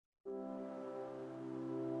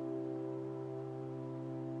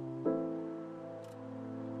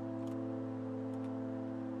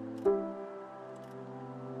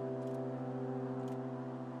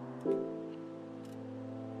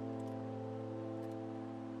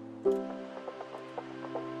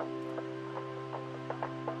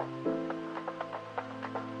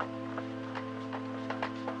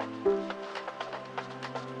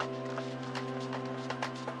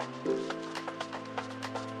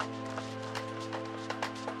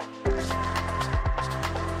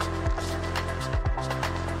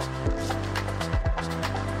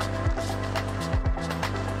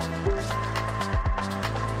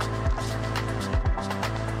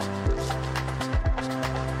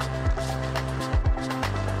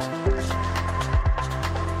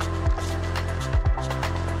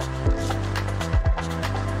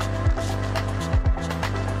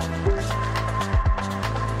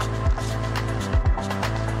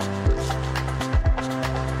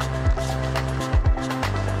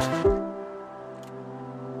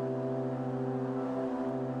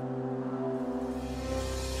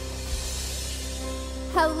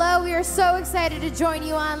Well, we are so excited to join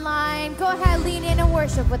you online. Go ahead, lean in and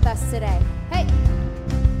worship with us today. Hey.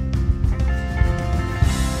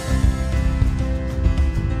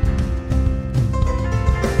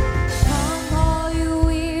 Come all you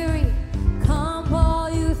weary, come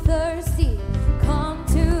all you thirsty, come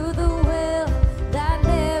to the well that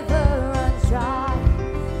never runs dry.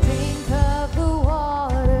 Drink of the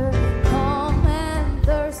water, come and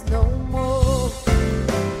thirst no more.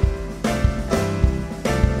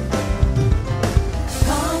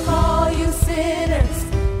 Come all you sinners,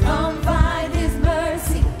 come find his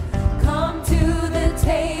mercy. Come to the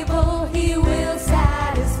table, he will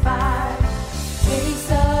satisfy.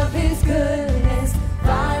 Taste of his goodness,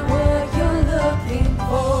 find what you're looking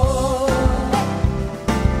for.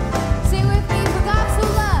 Sing with me, for God so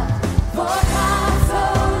loved. For God so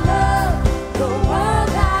loved the world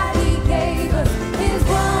that he gave us his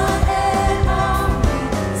one and only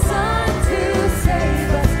Son to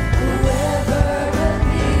save us. Whoever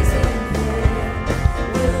believes in him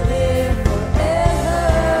will live forever.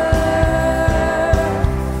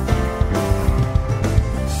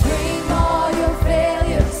 Bring all your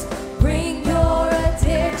failures, bring your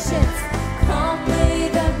addictions. Come lay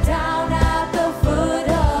them down at the foot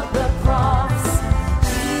of the cross.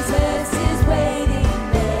 Jesus is waiting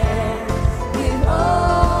there with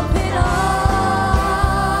open arms.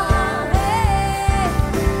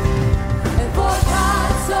 And for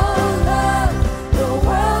God so loved the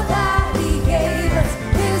world that he gave us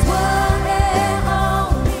his one and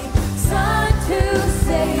only Son to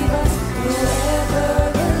save us. Whoever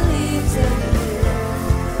believes in him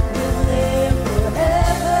will live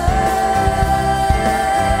forever.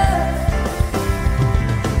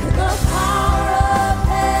 The power of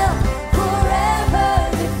hell forever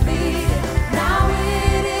defeated. Now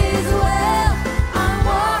it is well. I'm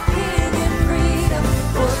walking in freedom.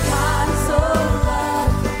 For God so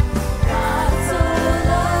loved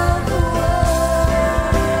the world.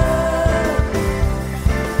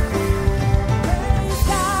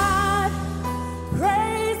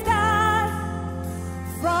 Praise God,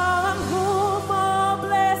 from whom all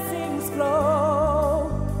blessings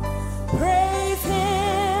flow. Praise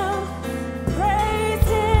him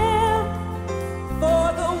for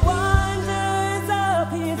the wonders of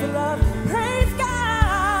his love. Praise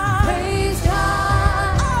God, praise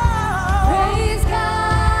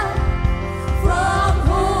God, from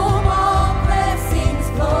whom all blessings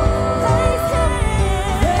flow.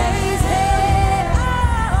 Praise him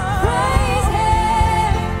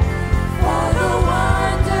for the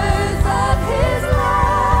wonders of his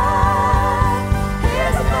love,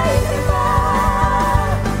 his amazing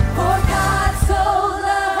love. For God so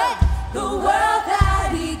loved the world that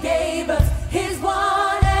he gave us his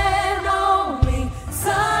one and only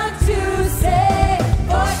Son to save.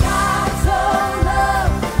 For God so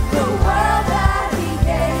loved the world that he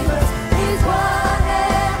gave us his one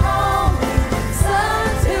and only Son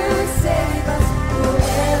to save us.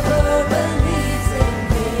 Whoever believes in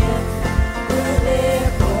him will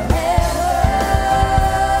live forever.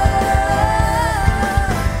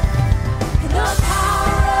 The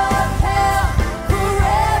power of hell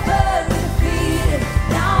forever defeated.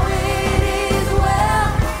 Now it is well.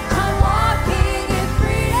 I'm walking in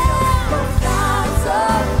freedom. For God so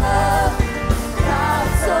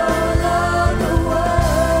loved the world.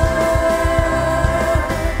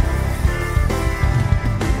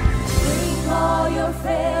 Bring all your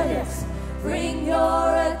failures, bring your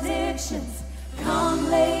addictions. Come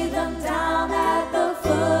lay them down at the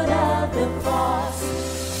foot of the cross.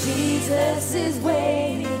 Jesus is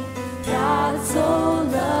waiting. God so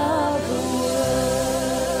loved the world.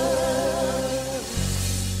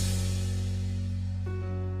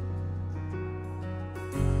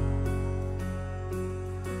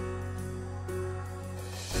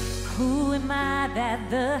 Who am I that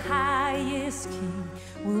the highest king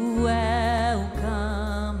will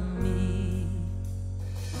welcome me?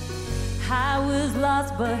 I was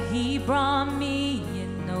lost, but he brought me in.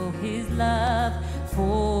 Oh, his love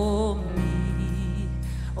for me.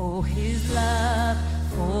 Oh, his love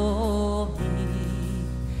for me.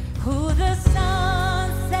 Who the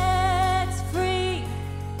sun sets free,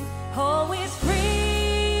 oh, is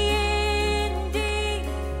free indeed.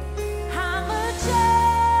 I'm a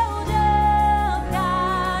child of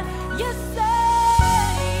God, yes,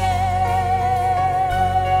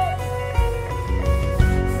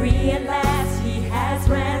 free at last, he has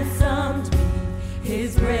ransomed me.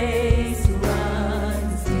 His grace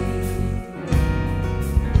runs deep.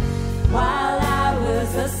 While I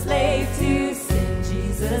was a slave,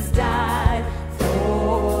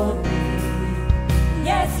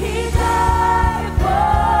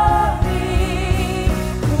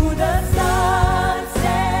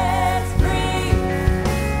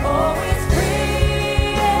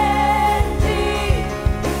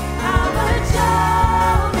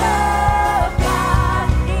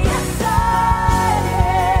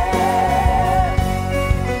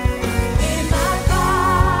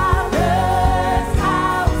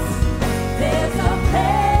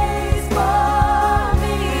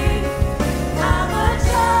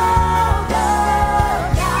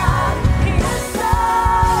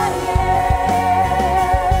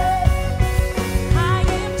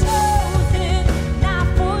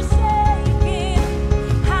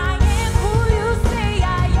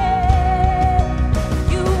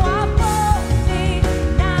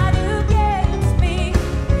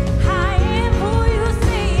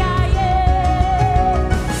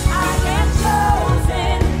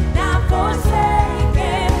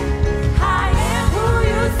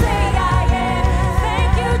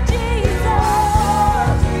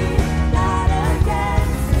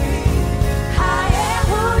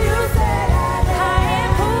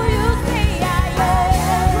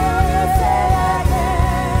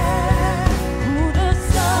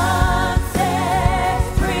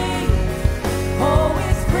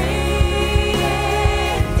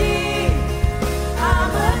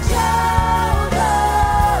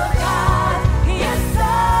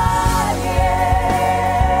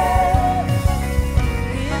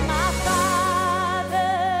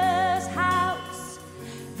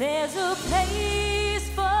 place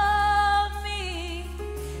for me.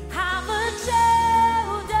 I'm a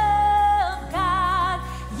child of God.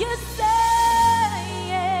 You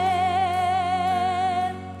say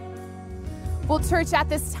it. Well, church, at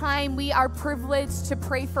this time, we are privileged to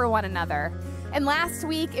pray for one another. And last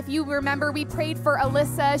week, if you remember, we prayed for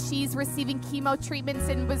Alyssa. She's receiving chemo treatments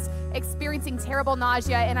and was experiencing terrible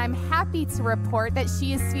nausea. And I'm happy to report that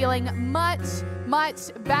she is feeling much, much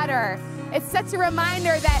better. It's such a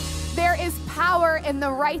reminder that there is power in the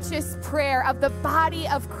righteous prayer of the body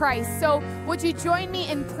of Christ. So would you join me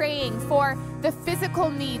in praying for the physical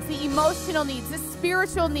needs, the emotional needs, the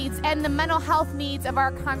spiritual needs, and the mental health needs of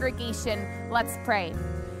our congregation? Let's pray.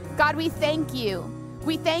 God, we thank you.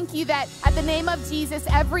 We thank you that at the name of Jesus,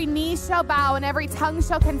 every knee shall bow and every tongue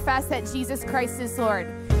shall confess that Jesus Christ is Lord.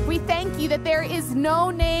 We thank you that there is no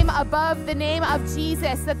name above the name of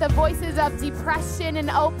Jesus, that the voices of depression and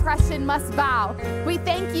oppression must bow. We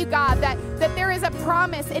thank you, God, that there is a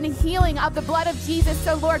promise and healing of the blood of Jesus.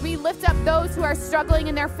 So, Lord, we lift up those who are struggling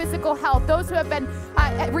in their physical health, those who have been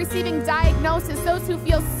receiving diagnosis, those who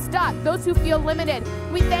feel stuck, those who feel limited.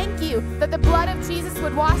 We thank you that the blood of Jesus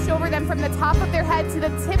would wash over them from the top of their head to the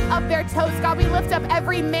tip of their toes. God, we lift up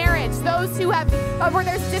every marriage, those who have, where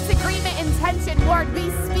there's disagreement and tension. Lord, we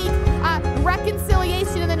speak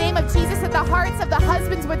reconciliation in the name of Jesus, that the hearts of the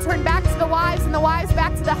husbands would turn back to the wives and the wives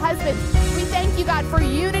back to the husbands. We thank you, God, for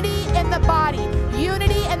unity in the body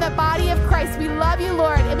of Christ. We love you,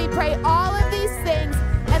 Lord, and we pray all of these things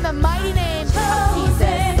in the mighty name of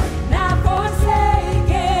Jesus. Not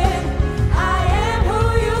forsaken. I am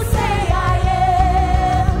who you say I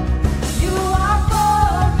am. You are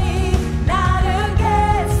for me, not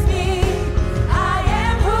against me. I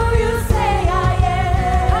am who you say I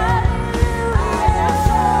am. I am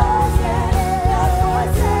chosen, not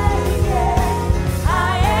forsaken. I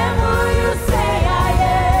am who you say I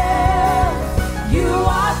am. You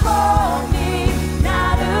are for me,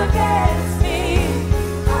 not against me.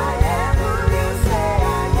 I am who you say I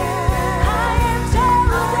am. I am chosen,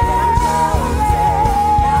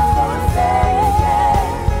 not forsaken.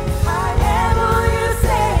 I am who you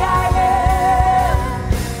say I am.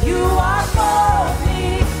 You are for me,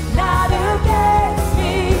 not against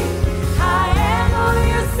me. I am who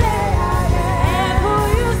you say I am. Who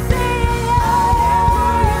you say I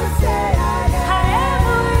am. I am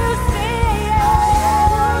who you say I am.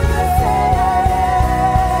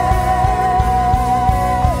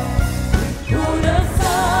 Who the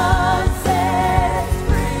sun sets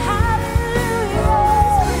free. Hallelujah.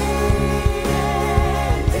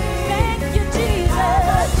 Thank you, Jesus. I'm a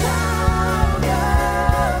child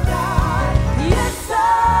of God. Yes, I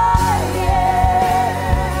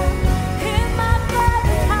am. In my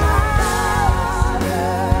Father's house.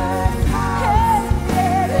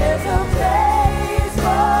 There's a place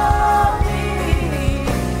for me.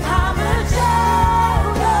 I'm a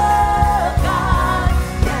child of God.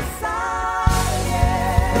 Yes, I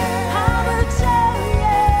am. I'm a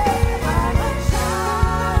child. I'm a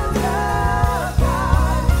child of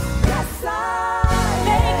God. Yes, I am.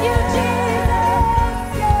 Thank you,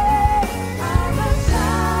 Jesus. Yeah. I'm a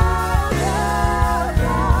child of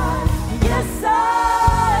God. Yes, I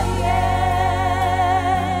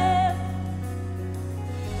am.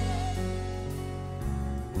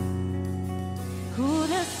 Who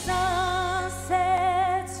the sun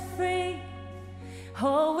sets free,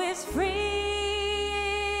 oh, is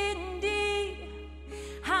free indeed.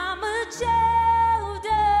 I'm a child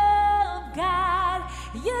of God.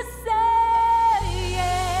 Yes, I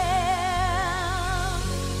am.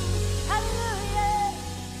 Hallelujah.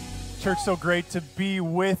 Church, so great to be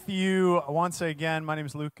with you once again. My name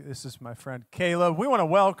is Luke. This is my friend Caleb. We want to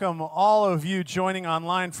welcome all of you joining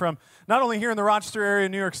online from not only here in the Rochester area,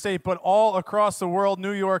 New York State, but all across the world: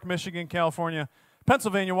 New York, Michigan, California,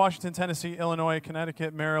 Pennsylvania, Washington, Tennessee, Illinois,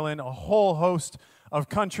 Connecticut, Maryland, a whole host of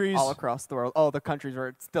countries. All across the world. Oh, the countries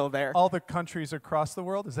were still there. All the countries across the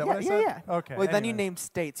world? Is that what I said? Yeah. Okay. Well, then you anyways. named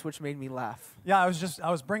states, which made me laugh. Yeah, I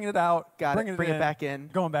was bringing it out. Got it. bringing Bring it back in.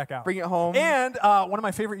 Going back out. Bring it home. And one of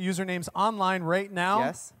my favorite usernames online right now,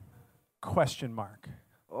 Yes. question mark.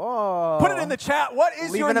 Oh. Put it in the chat. What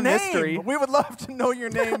is your Leaving name? a mystery. We would love to know your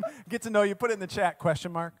name, get to know you. Put it in the chat,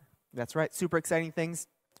 question mark. That's right. Super exciting things.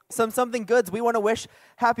 Something goods. We want to wish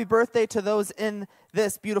happy birthday to those in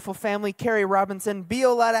this beautiful family. Carrie Robinson,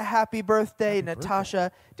 Bioletta, happy birthday.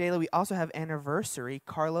 Natasha Daly. We also have anniversary,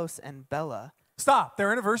 Carlos and Bella. Stop.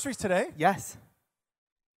 Their anniversaries today? Yes.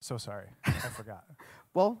 So sorry. I forgot.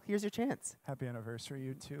 well, here's your chance. Happy anniversary,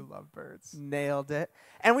 you two lovebirds. Nailed it.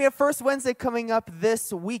 And we have First Wednesday coming up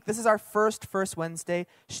this week. This is our First Wednesday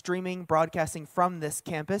streaming, broadcasting from this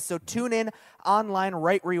campus. So tune in online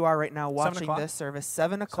right where you are right now watching this service,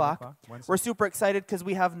 7 o'clock. We're super excited because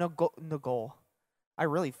we have Nicole. I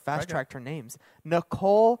really fast-tracked her names.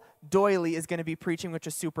 Nicole Doyley is going to be preaching, which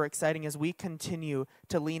is super exciting as we continue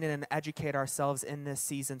to lean in and educate ourselves in this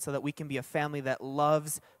season so that we can be a family that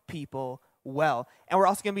loves people well. And we're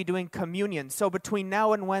also going to be doing communion. So between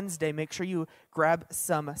now and Wednesday, make sure you grab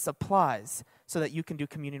some supplies so that you can do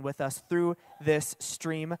communion with us through this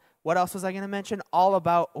stream. What else was I going to mention? All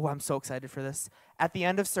about, I'm so excited for this. At the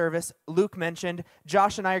end of service, Luke mentioned,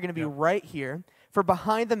 Josh and I are going to be right here for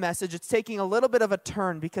Behind the Message. It's taking a little bit of a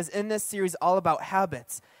turn because in this series, all about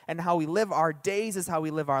habits and how we live our days is how we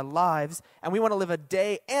live our lives. And we want to live a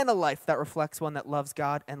day and a life that reflects one that loves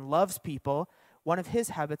God and loves people. One of his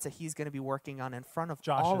habits that he's going to be working on in front of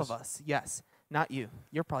all of us. Yes, not you.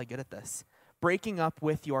 You're probably good at this. Breaking up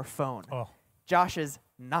with your phone. Oh. Josh is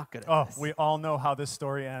not good at this. We all know how this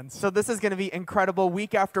story ends. So this is going to be incredible.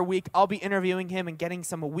 Week after week, I'll be interviewing him and getting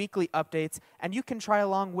some weekly updates, and you can try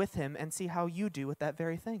along with him and see how you do with that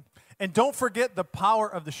very thing. And don't forget, the power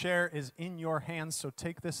of the share is in your hands. So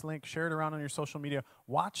take this link, share it around on your social media.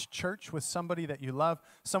 Watch church with somebody that you love,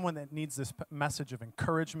 someone that needs this message of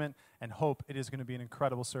encouragement and hope. It is going to be an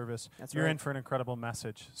incredible service. You're in for an incredible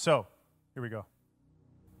message. So here we go.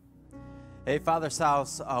 Hey, Father's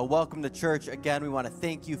House, welcome to church. Again, we want to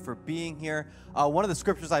thank you for being here. One of the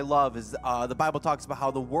scriptures I love is the Bible talks about how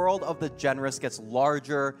the world of the generous gets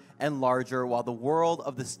larger and larger, while the world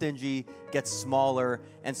of the stingy gets smaller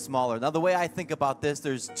and smaller. Now, the way I think about this,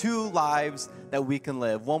 there's two lives that we can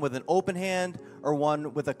live, one with an open hand or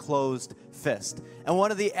one with a closed fist. And one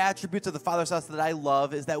of the attributes of the Father's House that I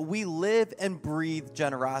love is that we live and breathe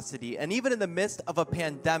generosity. And even in the midst of a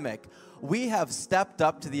pandemic, we have stepped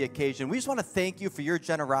up to the occasion. We just want to thank you for your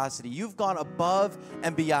generosity. You've gone above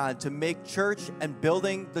and beyond to make church and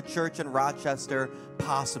building the church in Rochester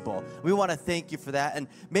possible. We want to thank you for that. And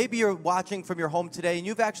maybe you're watching from your home today and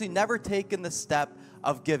you've actually never taken the step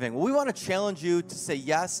of giving. Well, we want to challenge you to say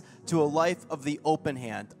yes to a life of the open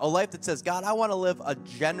hand, a life that says, God, I want to live a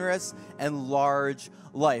generous and large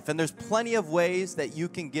life. And there's plenty of ways that you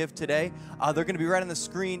can give today. They're going to be right on the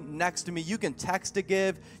screen next to me. You can text to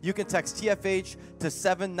give. You can text TFH to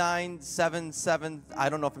 7977. I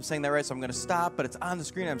don't know if I'm saying that right, so I'm going to stop, but it's on the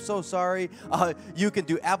screen. I'm so sorry. You can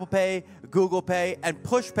do Apple Pay, Google Pay, and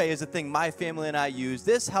Push Pay is a thing my family and I use.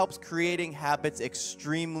 This helps creating habits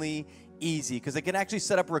extremely easy because it can actually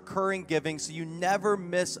set up recurring giving so you never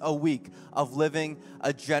miss a week of living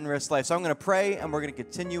a generous life. So I'm going to pray and we're going to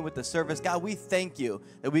continue with the service. God, we thank you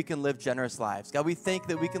that we can live generous lives. God, we thank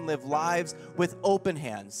that we can live lives with open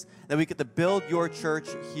hands, that we get to build your church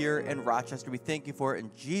here in Rochester. We thank you for it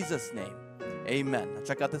in Jesus' name. Amen. Now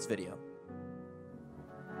check out this video.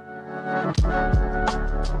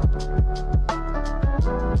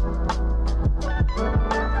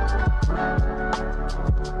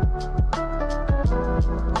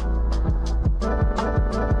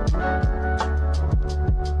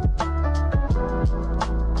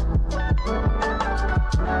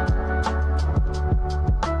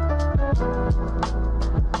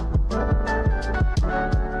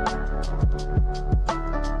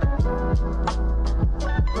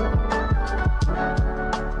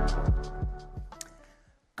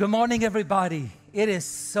 Good morning, everybody. It is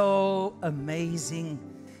so amazing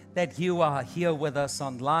that you are here with us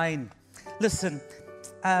online. Listen,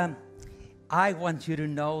 I want you to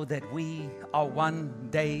know that we are one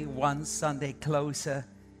day, one Sunday closer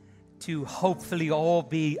to hopefully all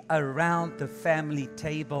be around the family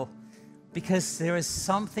table, because there is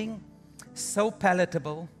something so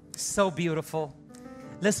palatable, so beautiful.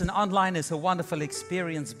 Listen, online is a wonderful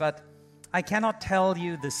experience, but I cannot tell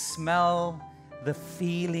you the smell, the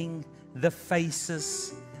feeling, the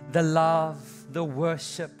faces, the love, the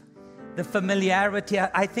worship, the familiarity.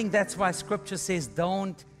 I think that's why Scripture says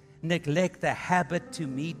don't neglect the habit to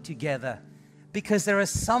meet together, because there is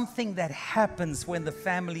something that happens when the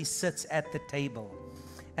family sits at the table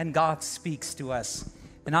and God speaks to us.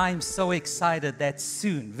 And I'm so excited that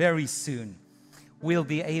soon, very soon, we'll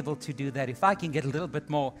be able to do that. If I can get a little bit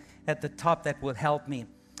more at the top, that will help me.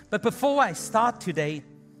 But before I start today,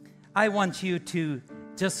 I want you to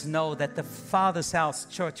just know that the Father's House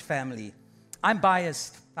church family, I'm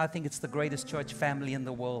biased. I think it's the greatest church family in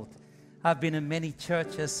the world. I've been in many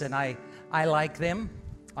churches and I like them.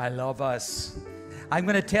 I love us. I'm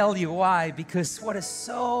going to tell you why, because what is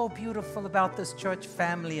so beautiful about this church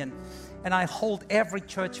family, and I hold every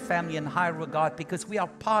church family in high regard because we are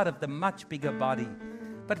part of the much bigger body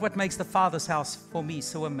But what makes the Father's house for me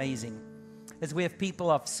so amazing is we have people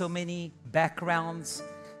of so many backgrounds,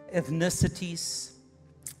 ethnicities,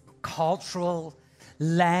 cultural,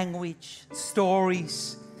 language,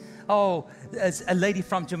 stories. Oh, as a lady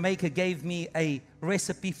from Jamaica gave me a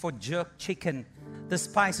recipe for jerk chicken. The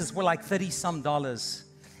spices were like $30-some.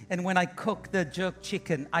 And when I cooked the jerk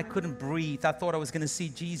chicken, I couldn't breathe. I thought I was going to see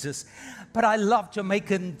Jesus. But I love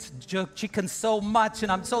Jamaican jerk chicken so much,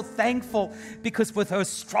 and I'm so thankful because with her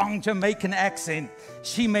strong Jamaican accent,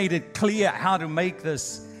 she made it clear how to make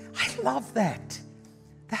this. I love that.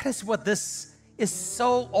 That is what this is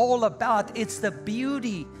so all about. It's the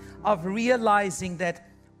beauty of realizing that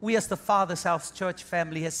we as the Father's House Church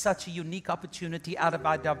family has such a unique opportunity out of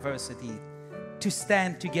our diversity to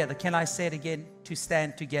stand together. Can I say it again? To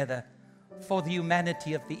stand together for the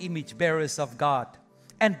humanity of the image bearers of God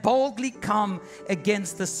and boldly come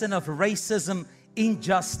against the sin of racism,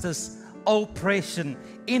 injustice, oppression,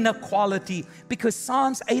 inequality. Because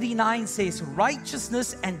Psalms 89 says,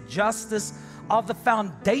 righteousness and justice are the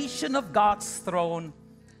foundation of God's throne,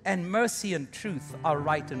 and mercy and truth are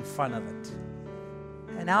right in front of it.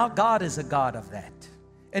 And our God is a God of that.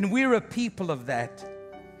 And we're a people of that.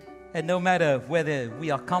 And no matter whether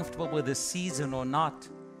we are comfortable with this season or not,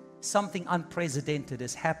 something unprecedented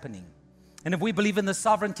is happening. And if we believe in the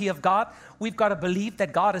sovereignty of God, we've got to believe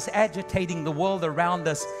that God is agitating the world around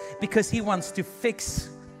us because He wants to fix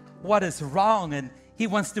what is wrong and He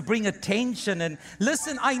wants to bring attention. And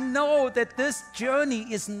listen, I know that this journey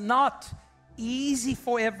is not easy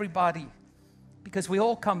for everybody because we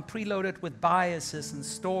all come preloaded with biases and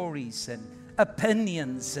stories and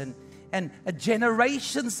opinions and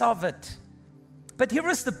generations of it. But here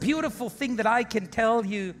is the beautiful thing that I can tell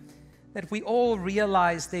you, that we all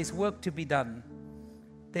realize there's work to be done.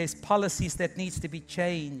 There's policies that needs to be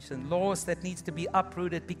changed and laws that needs to be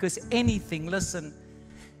uprooted, because anything, listen,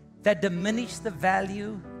 that diminish the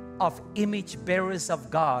value of image bearers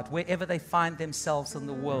of God wherever they find themselves in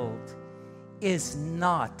the world is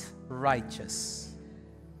not righteous.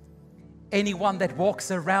 Anyone that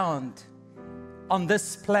walks around on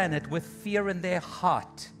this planet with fear in their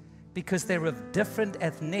heart because they're of different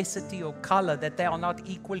ethnicity or color, that they are not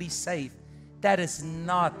equally safe, that is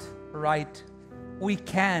not right. We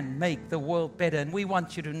can make the world better, and we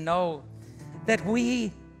want you to know that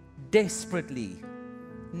we desperately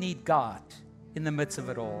need God in the midst of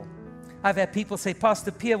it all. I've had people say,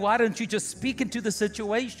 Pastor Pierre, why don't you just speak into the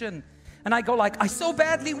situation? And I go like, I so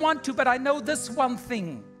badly want to, but I know this one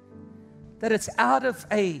thing, that it's out of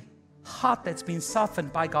a heart that's been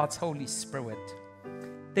softened by God's Holy Spirit.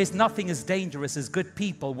 There's nothing as dangerous as good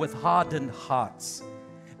people with hardened hearts.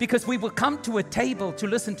 Because we will come to a table to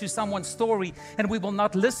listen to someone's story, and we will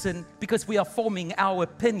not listen because we are forming our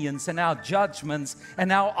opinions and our judgments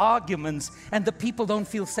and our arguments, and the people don't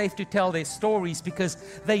feel safe to tell their stories because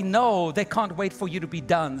they know they can't wait for you to be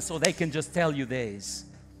done so they can just tell you theirs.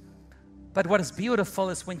 But what is beautiful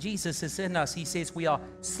is when Jesus is in us, He says we are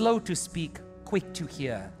slow to speak, quick to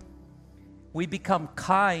hear. We become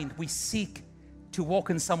kind. We seek to walk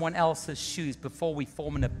in someone else's shoes before we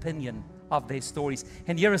form an opinion of their stories.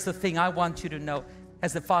 And here is the thing I want you to know.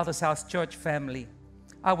 As the Father's House Church family,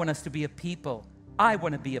 I want us to be a people. I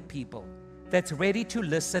want to be a people that's ready to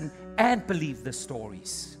listen and believe the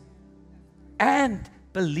stories. And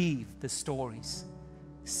believe the stories.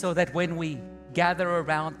 So that when we gather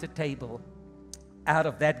around the table, out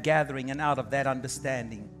of that gathering and out of that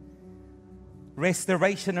understanding,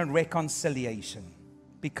 restoration and reconciliation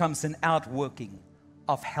becomes an outworking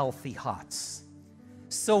of healthy hearts.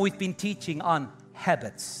 So we've been teaching on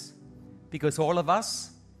habits, because all of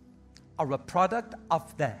us are a product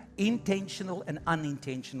of the intentional and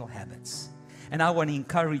unintentional habits. And I want to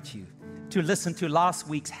encourage you to listen to last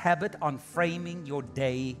week's habit on framing your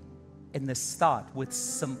day in the start with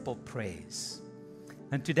simple prayers.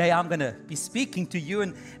 And today I'm going to be speaking to you,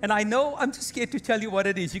 and I know I'm too scared to tell you what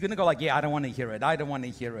it is. You're going to go like, yeah, I don't want to hear it. I don't want to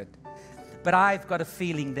hear it. But I've got a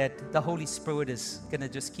feeling that the Holy Spirit is going to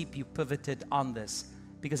just keep you pivoted on this,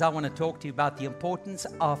 because I want to talk to you about the importance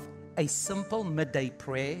of a simple midday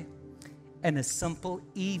prayer and a simple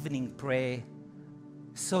evening prayer,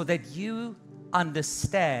 so that you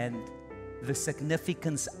understand the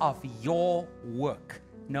significance of your work,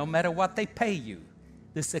 no matter what they pay you.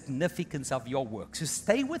 The significance of your work. So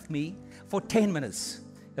stay with me for 10 minutes.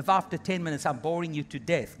 If after 10 minutes I'm boring you to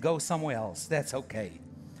death, go somewhere else. That's okay.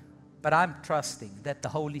 But I'm trusting that the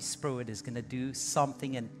Holy Spirit is going to do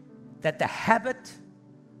something, and that the habit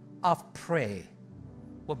of prayer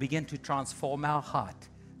will begin to transform our heart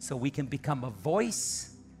so we can become a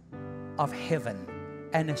voice of heaven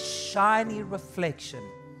and a shiny reflection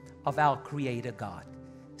of our Creator God.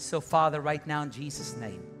 So, Father, right now in Jesus'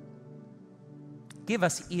 name, give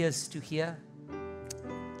us ears to hear,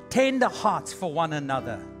 tender hearts for one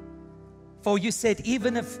another. For you said,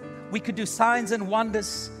 even if we could do signs and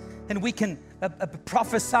wonders, and we can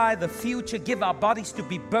prophesy the future, give our bodies to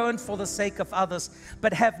be burned for the sake of others,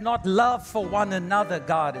 but have not love for one another,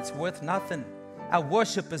 God, it's worth nothing. Our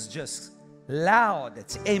worship is just loud,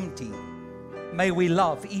 it's empty. May we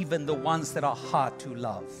love even the ones that are hard to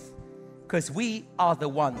love, because we are the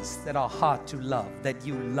ones that are hard to love, that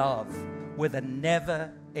you love with a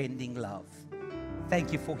never-ending love.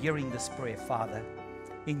 Thank you for hearing this prayer, Father.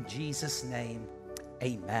 In Jesus' name,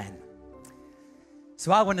 amen.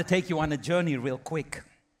 So I want to take you on a journey real quick.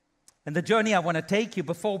 And the journey I want to take you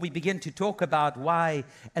before we begin to talk about why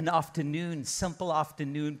an afternoon, simple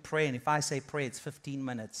afternoon prayer. And if I say prayer, it's 15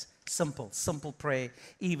 minutes. Simple prayer,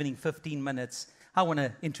 evening 15 minutes. I want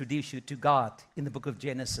to introduce you to God in the book of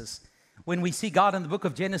Genesis. When we see God in the book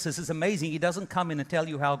of Genesis, it's amazing. He doesn't come in and tell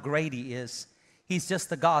you how great He is. He's just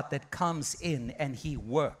the God that comes in and He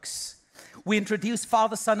works. We introduce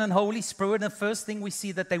Father, Son, and Holy Spirit, and the first thing we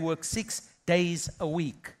see that they work 6 days a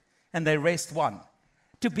week, and they rest 1.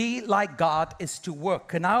 To be like God is to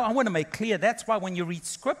work. And now I want to make clear, that's why when you read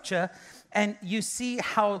Scripture, and you see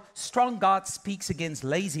how strong God speaks against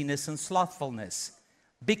laziness and slothfulness,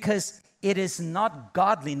 because it is not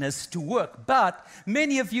godliness to work. But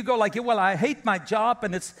many of you go like, well, I hate my job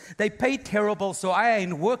and they pay terrible, so I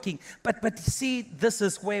ain't working. But see, this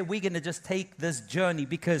is where we're going to just take this journey,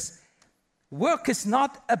 because work is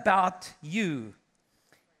not about you.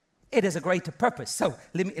 It is a greater purpose. So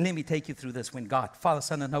let me take you through this. When God, Father,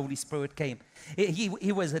 Son, and Holy Spirit came,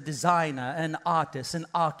 he was a designer, an artist, an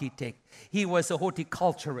architect. He was a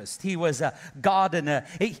horticulturist. He was a gardener.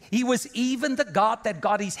 He was even the God that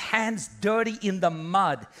got his hands dirty in the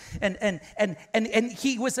mud. And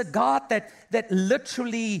he was a God that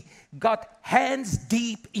literally got hands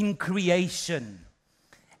deep in creation.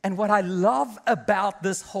 And what I love about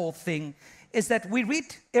this whole thing is that we read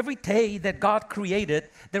every day that God created,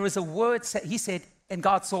 there is a word, He said, and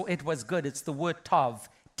God saw it was good. It's the word Tov,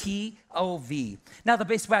 T-O-V. Now, the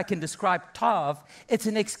best way I can describe Tov, it's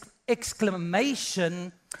an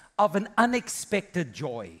exclamation of an unexpected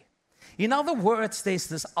joy. In other words, there's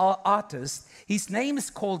this artist, his name is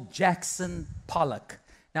called Jackson Pollock.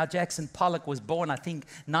 Now, Jackson Pollock was born, I think,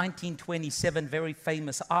 1927, very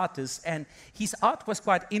famous artist, and his art was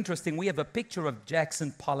quite interesting. We have a picture of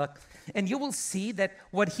Jackson Pollock, and you will see that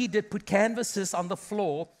what he did, put canvases on the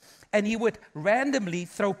floor, and he would randomly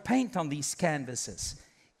throw paint on these canvases.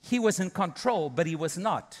 He was in control, but he was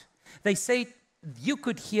not. They say you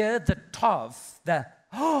could hear the tov,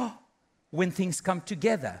 when things come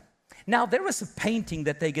together. Now, there is a painting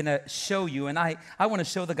that they're going to show you, and I want to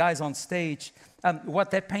show the guys on stage what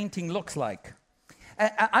that painting looks like.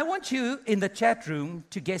 I want you in the chat room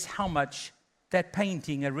to guess how much that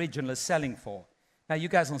painting original is selling for. Now, you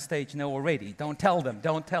guys on stage know already. Don't tell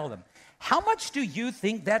them. How much do you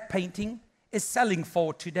think that painting is selling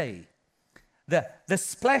for today? The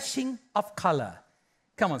splashing of color.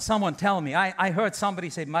 Come on, someone tell me. I heard somebody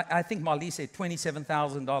say, I think Marlise said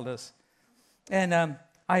 $27,000. And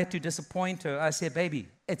I had to disappoint her. I said, baby,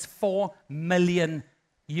 it's $4 million.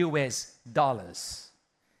 Do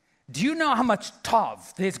you know how much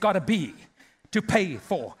tov there's got to be to pay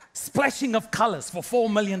for splashing of colors for $4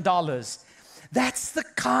 million? That's the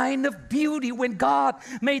kind of beauty. When God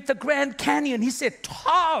made the Grand Canyon, He said,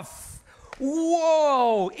 tov.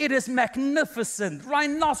 Whoa, it is magnificent.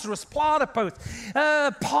 Rhinoceros, platypus,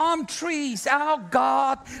 palm trees. Our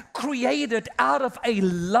God created out of a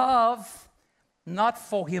love, not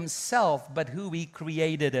for Himself, but who He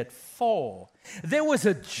created it for. There was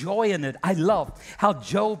a joy in it. I love how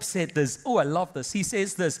Job said this. Oh, I love this. He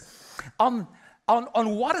says this, on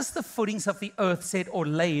what is the footings of the earth set or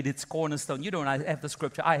laid its cornerstone? You don't have the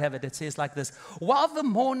scripture. I have it. It says like this. While the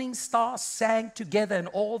morning stars sang together and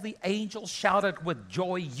all the angels shouted with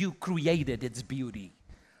joy, you created its beauty.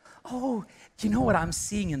 Oh, you know what I'm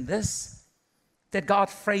seeing in this? That God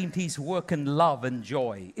framed His work in love and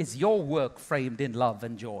joy. Is your work framed in love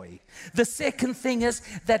and joy? The second thing is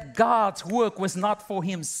that God's work was not for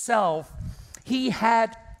Himself. He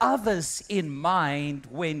had others in mind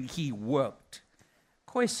when He worked.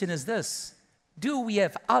 Question is this: do we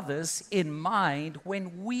have others in mind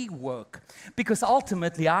when we work? Because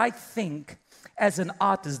ultimately, I think as an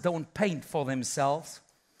artist, don't paint for themselves.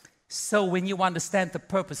 So when you understand the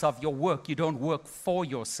purpose of your work, you don't work for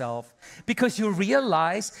yourself, because you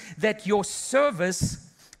realize that your service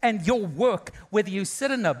and your work, whether you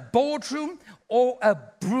sit in a boardroom or a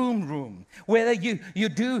broom room, whether you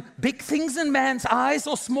do big things in man's eyes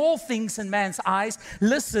or small things in man's eyes,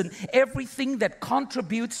 listen, everything that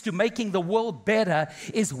contributes to making the world better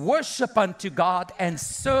is worship unto God and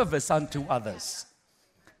service unto others.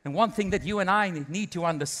 And one thing that you and I need to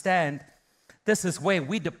understand, this is where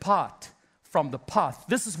we depart from the path.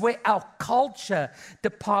 This is where our culture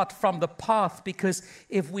depart from the path, because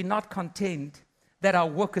if we're not content that our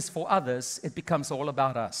work is for others, it becomes all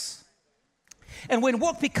about us. And when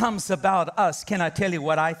work becomes about us, can I tell you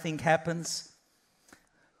what I think happens?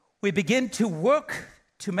 We begin to work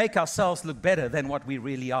to make ourselves look better than what we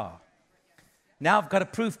really are. Now I've got to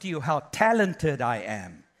prove to you how talented I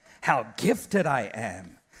am, how gifted I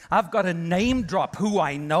am. I've got to name drop who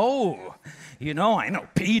I know. You know, I know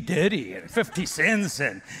P. Diddy and 50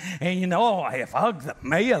 Cent and you know, I have hugged the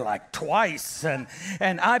mayor like twice and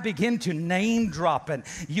I begin to name drop and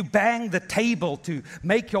you bang the table to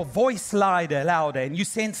make your voice louder and you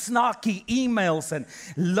send snarky emails and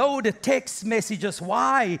loaded text messages.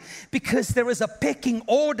 Why? Because there is a pecking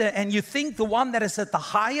order and you think the one that is at the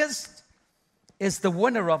highest is the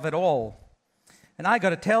winner of it all. And I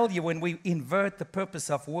got to tell you, when we invert the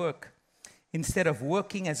purpose of work, instead of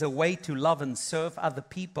working as a way to love and serve other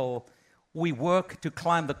people, we work to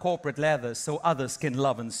climb the corporate ladder so others can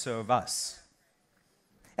love and serve us.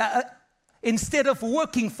 Instead of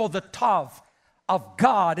working for the top of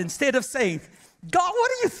God, instead of saying, God,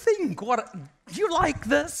 what do you think? Do you like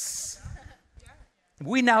this?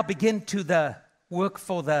 We now begin to work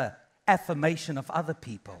for the affirmation of other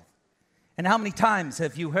people. And how many times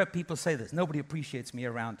have you heard people say this? Nobody appreciates me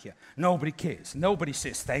around here. Nobody cares. Nobody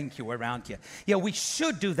says thank you around here. Yeah, we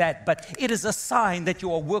should do that, but it is a sign that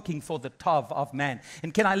you are working for the tov of man.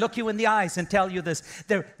 And can I look you in the eyes and tell you this?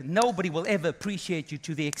 Nobody will ever appreciate you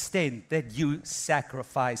to the extent that you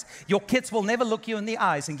sacrifice. Your kids will never look you in the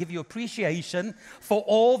eyes and give you appreciation for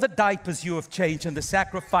all the diapers you have changed and the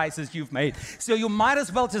sacrifices you've made. So you might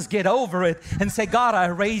as well just get over it and say, God, I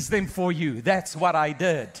raised them for you. That's what I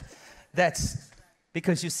did. That's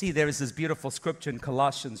because you see, there is this beautiful scripture in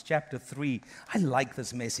Colossians chapter 3. I like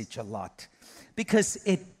this message a lot because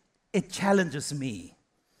it challenges me.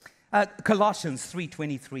 Colossians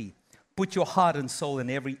 3:23. Put your heart and soul in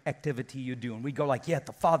every activity you do. And we go like, yeah, at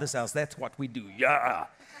the Father's house, that's what we do. Yeah.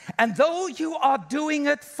 And though you are doing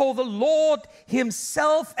it for the Lord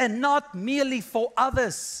himself and not merely for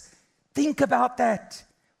others, think about that.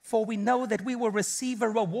 For we know that we will receive a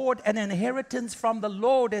reward, an inheritance from the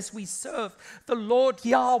Lord as we serve the Lord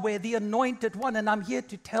Yahweh, the Anointed One. And I'm here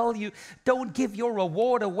to tell you, don't give your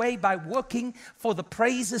reward away by working for the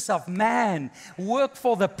praises of man. Work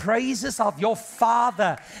for the praises of your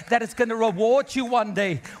Father, that is going to reward you one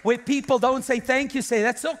day. Where people don't say thank you, say,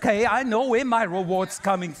 that's okay, I know where my reward's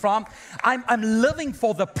coming from. I'm living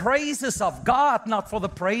for the praises of God, not for the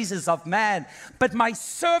praises of man. But my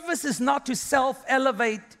service is not to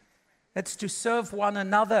self-elevate. It's to serve one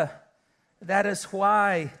another. That is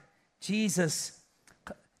why Jesus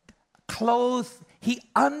he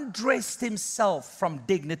undressed himself from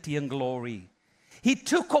dignity and glory. He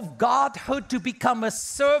took off godhood to become a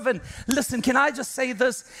servant. Listen, can I just say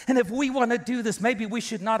this? And if we want to do this, maybe we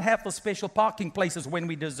should not have the special parking places when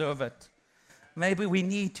we deserve it. Maybe we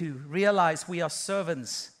need to realize we are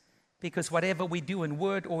servants. Because whatever we do in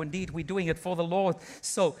word or in deed, we're doing it for the Lord.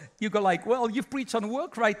 So you go like, well, you've preached on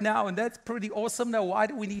work right now, and that's pretty awesome. Now, why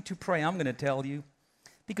do we need to pray? I'm going to tell you.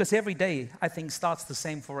 Because every day, I think, starts the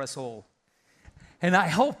same for us all. And I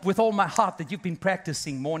hope with all my heart that you've been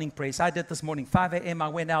practicing morning praise. I did this morning, 5 a.m. I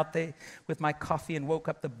went out there with my coffee and woke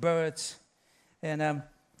up the birds. And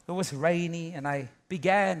it was rainy, and I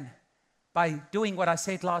began by doing what I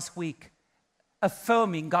said last week.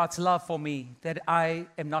 Affirming God's love for me, that I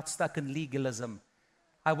am not stuck in legalism.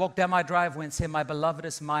 I walk down my driveway and say, my beloved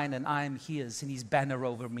is mine and I am his, and his banner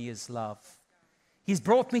over me is love. He's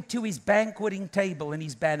brought me to his banqueting table and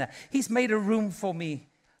his banner. He's made a room for me.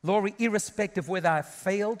 Lord, irrespective whether I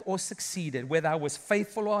failed or succeeded, whether I was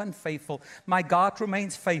faithful or unfaithful, my God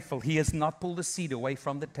remains faithful. He has not pulled a seat away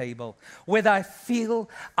from the table. Whether I feel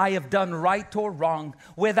I have done right or wrong,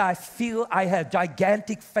 whether I feel I have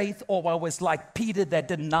gigantic faith or I was like Peter that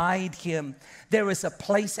denied him, there is a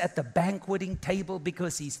place at the banqueting table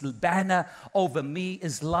because his banner over me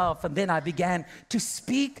is love. And then I began to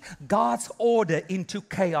speak God's order into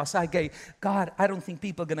chaos. I gave, God, I don't think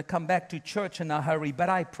people are going to come back to church in a hurry, but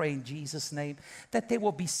I pray in Jesus' name that there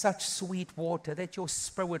will be such sweet water, that your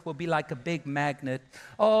spirit will be like a big magnet.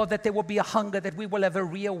 Oh, that there will be a hunger, that we will have a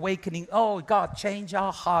reawakening. Oh, God, change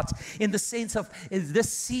our hearts in the sense of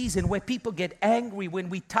this season where people get angry when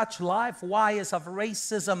we touch live wires of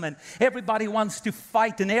racism and everybody wants to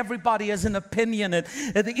fight and everybody has an opinion and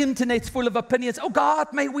the internet's full of opinions. Oh, God,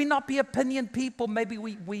 may we not be opinion people. Maybe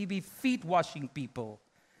we be feet washing people.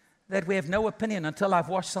 That we have no opinion until I've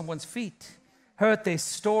washed someone's feet, heard their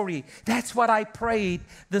story. That's what I prayed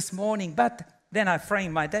this morning. But then I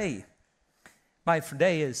framed my day. My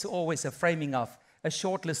day is always a framing of a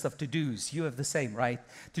short list of to-dos. You have the same, right?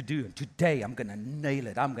 To do. Today, I'm going to nail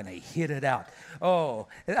it. I'm going to hit it out. Oh,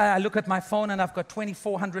 I look at my phone and I've got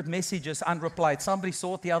 2,400 messages unreplied. Somebody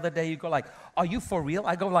saw it the other day. You go like, are you for real?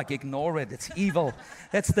 I go like, ignore it. It's evil.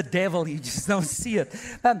 That's the devil. You just don't see it.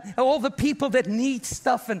 All the people that need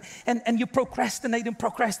stuff and you procrastinate.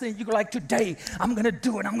 You go like, today, I'm going to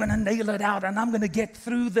do it. I'm going to nail it out and I'm going to get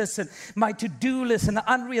through this. And my to-do list and the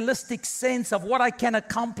unrealistic sense of what I can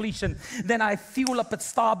accomplish. And then I fuel up at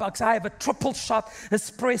Starbucks. I have a triple shot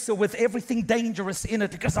espresso with everything dangerous in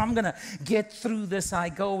it because I'm going to get through this. I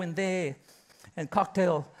go in there and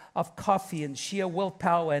cocktail of coffee and sheer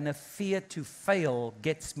willpower and a fear to fail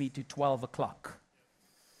gets me to 12 o'clock.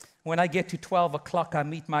 When I get to 12 o'clock, I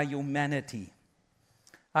meet my humanity.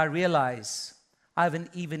 I realize I haven't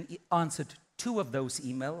even answered 2 of those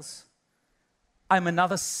emails. I'm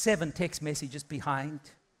another 7 text messages behind.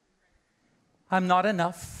 I'm not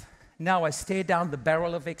enough. Now I stare down the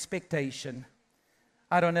barrel of expectation.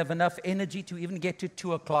 I don't have enough energy to even get to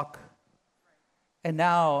 2 o'clock. And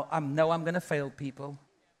now I know I'm going to fail people.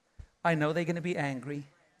 I know they're going to be angry.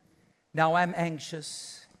 Now I'm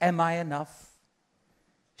anxious. Am I enough?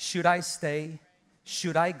 Should I stay?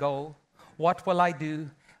 Should I go? What will I do?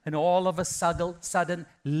 And all of a sudden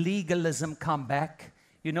legalism come back.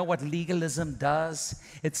 You know what legalism does?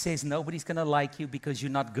 It says nobody's going to like you because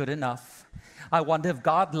you're not good enough. I wonder if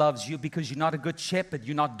God loves you because you're not a good shepherd.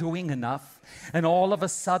 You're not doing enough. And all of a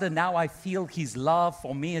sudden now I feel His love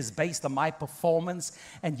for me is based on my performance.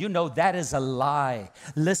 And you know that is a lie.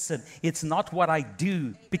 Listen, it's not what I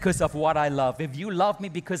do because of what I love. If you love me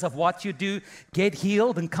because of what you do, get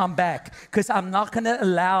healed and come back. Because I'm not going to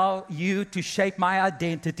allow you to shape my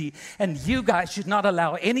identity. And you guys should not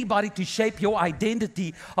allow anybody to shape your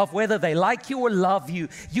identity of whether they like you or love you.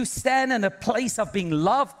 You stand in a place of being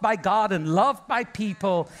loved by God and loved by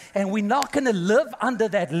people. And we're not going to live under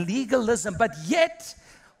that legalism. But yet,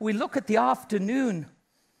 we look at the afternoon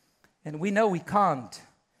and we know we can't.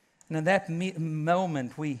 And in that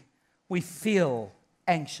moment, we feel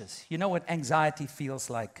anxious. You know what anxiety feels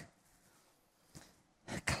like?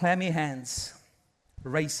 Clammy hands,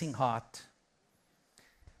 racing heart,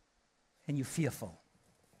 and you're fearful.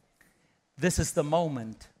 This is the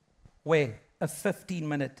moment where a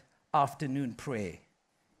 15-minute afternoon prayer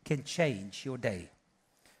can change your day.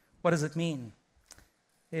 What does it mean?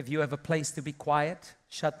 If you have a place to be quiet,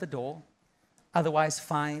 shut the door. Otherwise,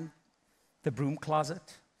 find the broom closet.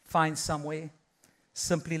 Find somewhere.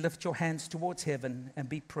 Simply lift your hands towards heaven and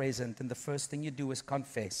be present. And the first thing you do is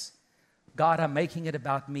confess. God, I'm making it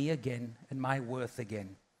about me again and my worth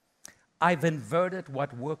again. I've inverted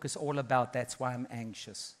what work is all about. That's why I'm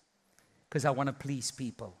anxious. Because I want to please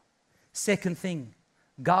people. Second thing,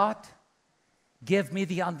 God, give me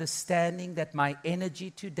the understanding that my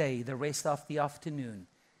energy today, the rest of the afternoon,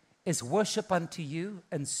 is worship unto you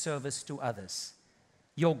and service to others.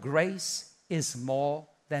 Your grace is more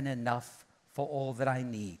than enough for all that I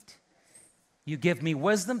need. You give me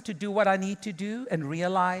wisdom to do what I need to do and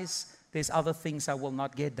realize there's other things I will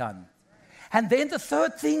not get done. And then the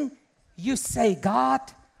third thing, you say, God,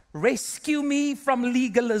 rescue me from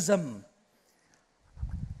legalism.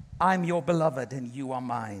 I'm your beloved and you are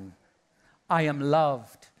mine. I am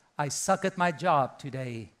loved. I suck at my job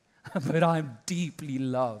today, but I'm deeply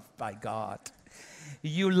loved by God.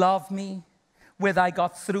 You love me, whether I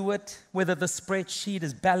got through it, whether the spreadsheet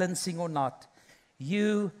is balancing or not.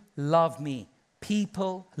 You love me.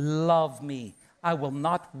 People love me. I will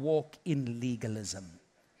not walk in legalism.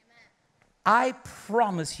 I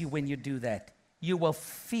promise you, when you do that, you will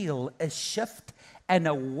feel a shift and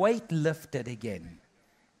a weight lifted again,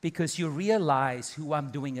 because you realize who I'm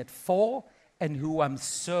doing it for and who I'm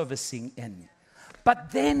servicing in.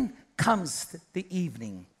 But then comes the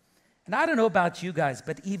evening. And I don't know about you guys,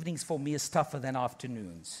 but evenings for me is tougher than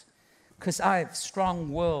afternoons, because I have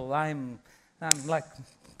strong will. I'm like,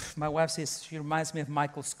 my wife says, she reminds me of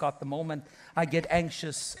Michael Scott. The moment I get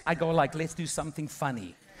anxious, I go like, let's do something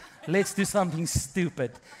funny. Let's do something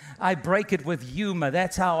stupid. I break it with humor.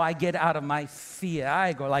 That's how I get out of my fear.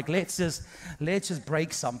 I go like, let's just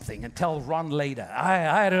break something and tell Ron later.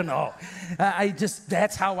 I don't know.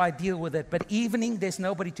 That's how I deal with it. But evening, there's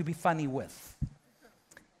nobody to be funny with.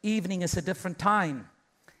 Evening is a different time,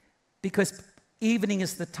 because evening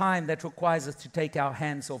is the time that requires us to take our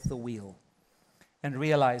hands off the wheel and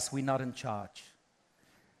realize we're not in charge.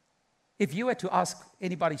 If you were to ask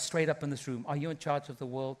anybody straight up in this room, are you in charge of the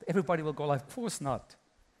world? Everybody will go like, of course not.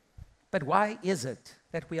 But why is it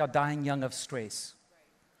that we are dying young of stress?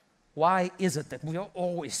 Why is it that we are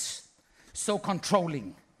always so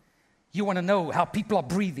controlling? You want to know how people are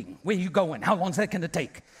breathing. Where are you going? How long is that going to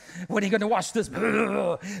take? When are you going to wash this?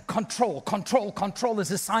 Control, control, control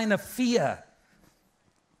is a sign of fear.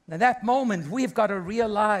 At that moment, we've got to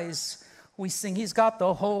realize, we sing, He's got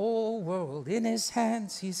the whole world in His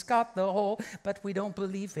hands. He's got the whole, but we don't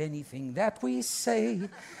believe anything that we say.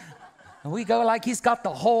 And we go like He's got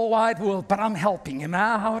the whole wide world, but I'm helping Him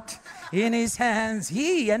out in His hands.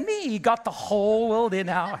 He and me got the whole world in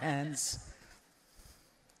our hands.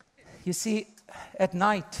 You see, at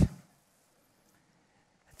night,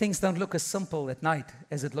 things don't look as simple at night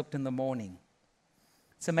as it looked in the morning.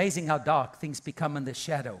 It's amazing how dark things become in the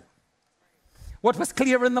shadow. What was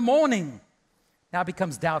clear in the morning now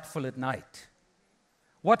becomes doubtful at night.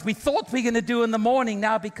 What we thought we were going to do in the morning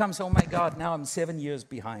now becomes, oh my God, now I'm 7 years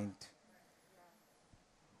behind.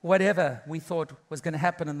 Whatever we thought was going to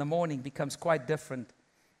happen in the morning becomes quite different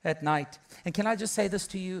at night. And can I just say this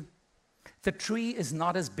to you? The tree is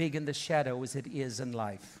not as big in the shadow as it is in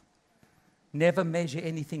life. Never measure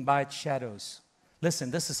anything by its shadows.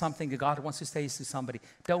 Listen, this is something that God wants to say to somebody.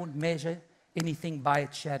 Don't measure anything by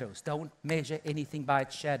its shadows. Don't measure anything by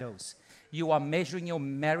its shadows. You are measuring your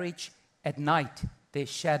marriage at night. There's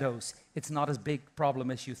shadows. It's not as big a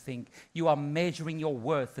problem as you think. You are measuring your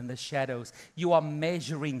worth in the shadows. You are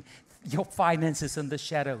measuring your finances in the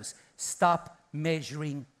shadows. Stop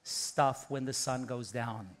measuring stuff when the sun goes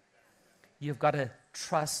down. You've got to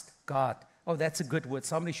trust God. Oh, that's a good word.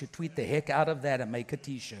 Somebody should tweet the heck out of that and make a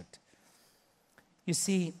t-shirt. You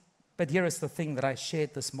see, but here is the thing that I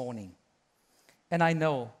shared this morning. And I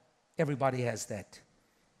know everybody has that.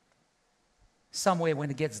 Somewhere when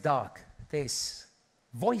it gets dark, there's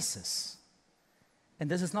voices. And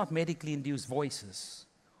this is not medically induced voices.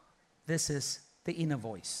 This is the inner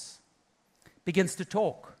voice. Begins to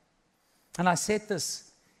talk. And I said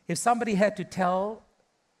this, if somebody had to tell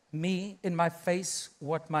me in my face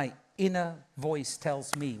what my inner voice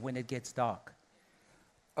tells me when it gets dark.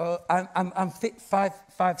 I'm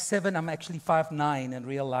 5'7", I'm actually 5'9" in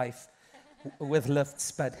real life with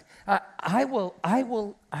lifts, but I will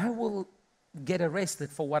get arrested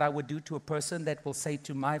for what I would do to a person that will say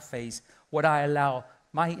to my face what I allow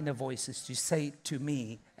my inner voices to say to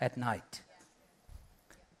me at night.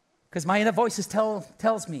 Because my inner voices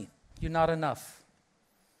tells me, you're not enough.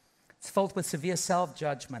 It's filled with severe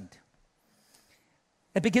self-judgment.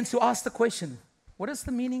 It begins to ask the question, what is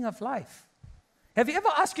the meaning of life? Have you ever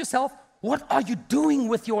asked yourself, what are you doing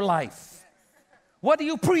with your life? What are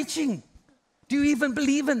you preaching? Do you even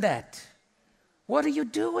believe in that? What are you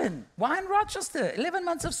doing? Why in Rochester? 11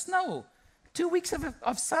 months of snow, 2 weeks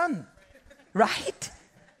of sun, right?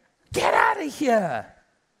 Get out of here.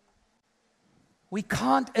 We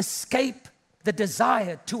can't escape the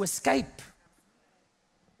desire to escape.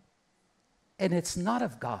 And it's not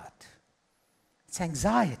of God. It's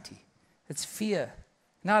anxiety. It's fear.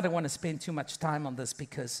 Now, I don't want to spend too much time on this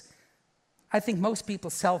because I think most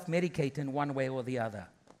people self-medicate in one way or the other.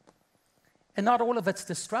 And not all of it's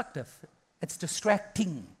destructive. It's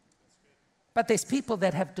distracting. But there's people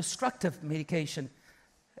that have destructive medication.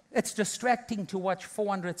 It's distracting to watch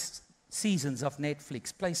 400 seasons of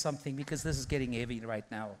Netflix. Play something because this is getting heavy right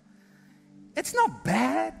now. It's not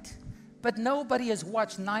bad. But nobody has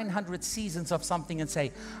watched 900 seasons of something and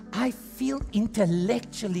say, I feel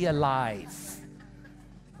intellectually alive.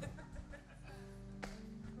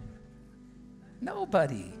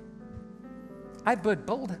 Nobody. I build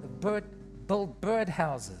bird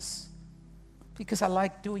houses because I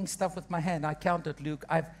like doing stuff with my hand. I counted, Luke,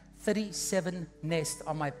 I have 37 nests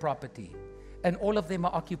on my property, and all of them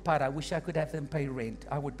are occupied. I wish I could have them pay rent.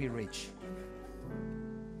 I would be rich.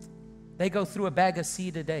 They go through a bag of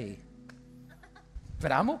seed a day.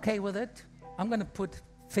 But I'm okay with it. I'm going to put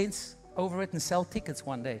fence over it and sell tickets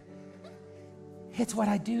one day. It's what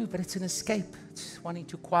I do, but it's an escape. It's wanting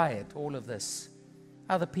to quiet all of this.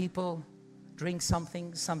 Other people drink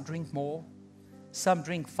something. Some drink more. Some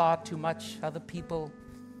drink far too much. Other people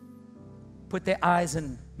put their eyes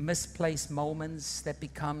in misplaced moments that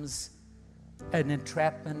becomes an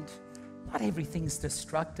entrapment. Not everything's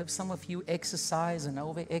destructive. Some of you exercise and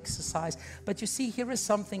over-exercise. But you see, here is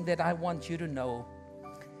something that I want you to know.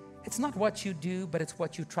 It's not what you do, but it's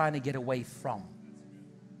what you're trying to get away from.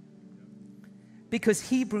 Because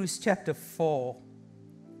Hebrews chapter 4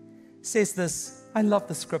 says this. I love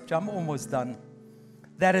the scripture. I'm almost done.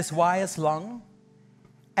 That is why as long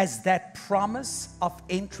as that promise of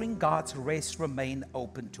entering God's rest remain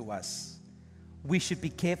open to us, we should be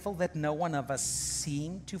careful that no one of us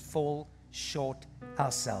seem to fall short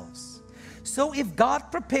ourselves. So if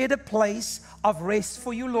God prepared a place of rest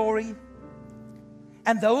for you, Lori,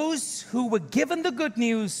 and those who were given the good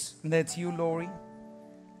news, and that's you, Lori,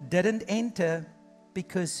 didn't enter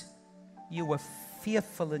because you were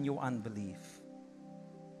fearful in your unbelief,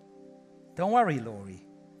 don't worry, Lori.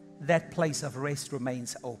 That place of rest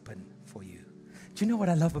remains open for you. Do you know what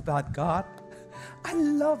I love about God? I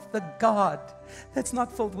love the God that's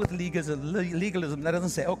not filled with legalism. That doesn't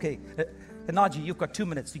say, okay, Naji, you've got 2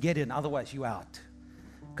 minutes to get in, otherwise you're out.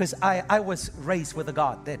 Because I was raised with a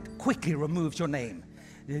God that quickly removes your name.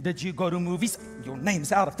 Did you go to movies? Your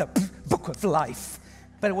name's out of the book of life.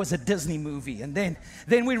 But it was a Disney movie. And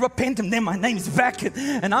then we repent, and then my name's back.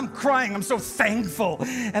 And I'm crying. I'm so thankful.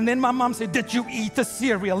 And then my mom said, did you eat the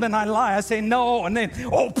cereal? Then I lie. I say, no. And then,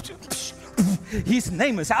 his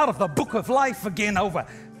name is out of the book of life again over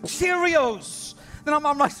Cheerios. Then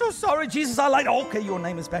I'm like, so sorry, Jesus. I lied. Okay, your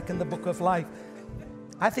name is back in the book of life.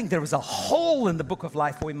 I think there is a hole in the book of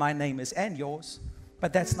life where my name is and yours.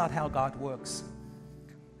 But that's not how God works.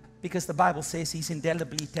 Because the Bible says He's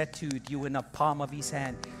indelibly tattooed you in the palm of His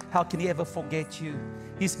hand. How can He ever forget you?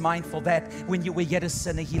 He's mindful that when you were yet a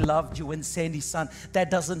sinner, He loved you and sent His Son.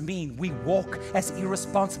 That doesn't mean we walk as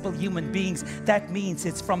irresponsible human beings. That means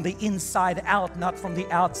it's from the inside out, not from the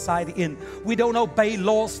outside in. We don't obey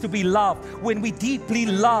laws to be loved. When we deeply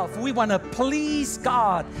love, we want to please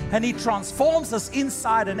God, and He transforms us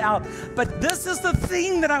inside and out. But this is the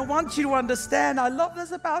thing that I want you to understand. I love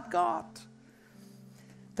this about God.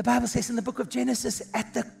 The Bible says in the book of Genesis,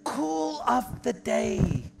 at the cool of the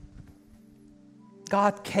day,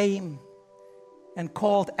 God came and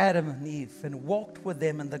called Adam and Eve and walked with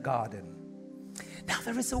them in the garden. Now,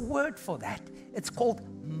 there is a word for that. It's called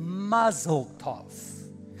mazel tov.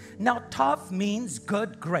 Now, tov means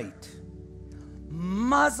good, great.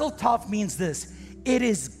 Mazel tov means this. It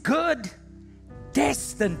is good,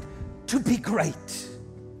 destined to be great.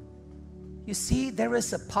 You see, there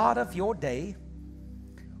is a part of your day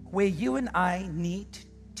where you and I need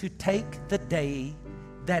to take the day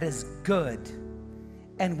that is good,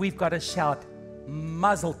 and we've got to shout,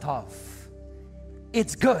 Mazel Tov.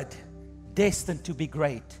 It's good, destined to be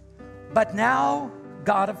great. But now,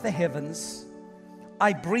 God of the heavens,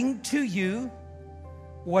 I bring to you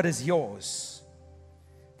what is yours.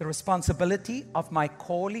 The responsibility of my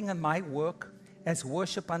calling and my work as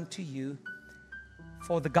worship unto you.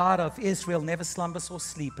 For the God of Israel never slumbers or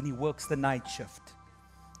sleep, and He works the night shift.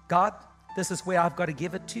 God, this is where I've got to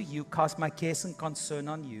give it to you, cast my cares and concern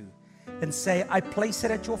on you, and say, I place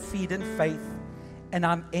it at your feet in faith, and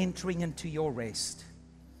I'm entering into your rest.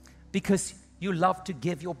 Because you love to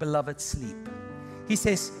give your beloved sleep. He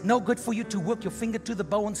says, no good for you to work your finger to the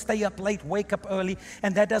bone, stay up late, wake up early,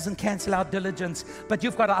 and that doesn't cancel out diligence. But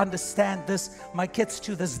you've got to understand this. My kids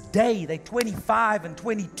to this day, they're 25 and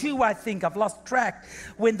 22, I think. I've lost track.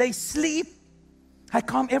 When they sleep, I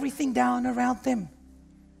calm everything down around them.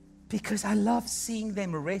 Because I love seeing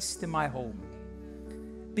them rest in my home.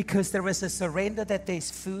 Because there is a surrender that there's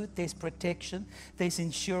food, there's protection, there's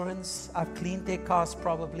insurance. I've cleaned their cars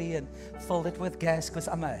probably and filled it with gas because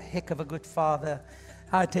I'm a heck of a good father.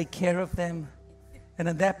 I take care of them. And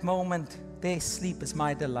in that moment, their sleep is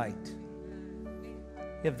my delight.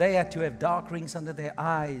 If they had to have dark rings under their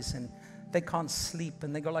eyes and they can't sleep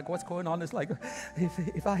and they go like, what's going on? It's like,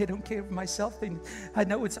 if I don't care for myself, then I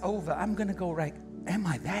know it's over. I'm going to go right. Am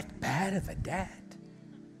I that bad of a dad?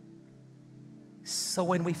 So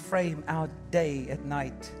when we frame our day at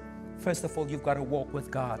night, first of all, you've got to walk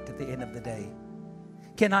with God at the end of the day.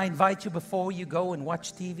 Can I invite you before you go and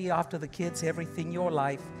watch TV after the kids, everything, your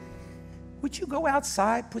life? Would you go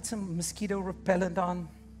outside, put some mosquito repellent on,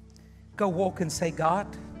 go walk and say, God,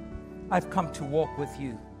 I've come to walk with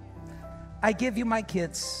you. I give you my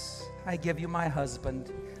kids. I give you my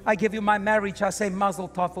husband. I give you my marriage. I say mazel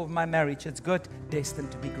tov over my marriage. It's good,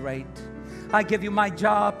 destined to be great. I give you my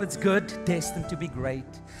job. It's good, destined to be great.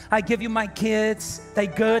 I give you my kids. They're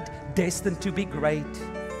good, destined to be great.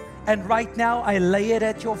 And right now, I lay it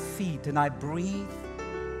at your feet and I breathe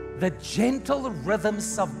the gentle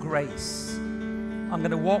rhythms of grace. I'm going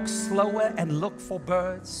to walk slower and look for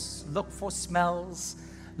birds, look for smells,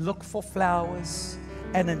 look for flowers.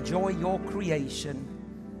 and enjoy your creation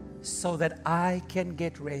so that I can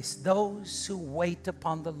get rest. Those who wait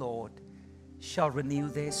upon the Lord shall renew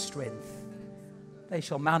their strength. They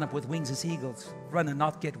shall mount up with wings as eagles, run and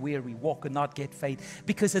not get weary, walk and not get faint.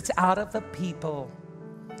 Because it's out of the people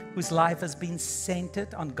whose life has been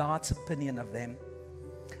centered on God's opinion of them.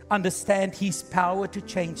 Understand His power to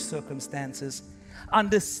change circumstances.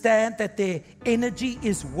 Understand that their energy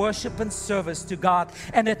is worship and service to God.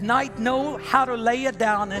 And at night know how to lay it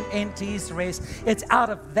down and enter His rest. It's out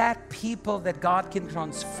of that people that God can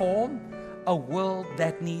transform a world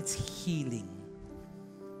that needs healing.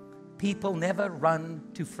 People never run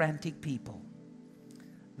to frantic people.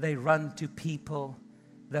 They run to people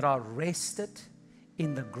that are rested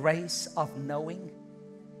in the grace of knowing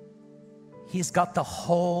He's got the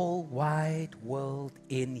whole wide world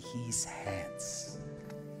in His hands.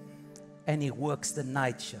 And He works the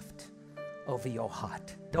night shift over your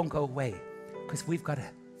heart. Don't go away, because we've got a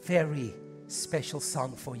very special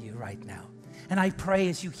song for you right now. And I pray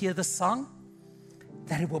as you hear the song,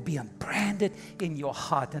 that it will be branded in your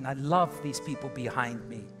heart. And I love these people behind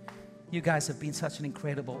me. You guys have been such an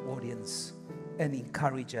incredible audience and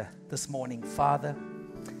encourager this morning. Father,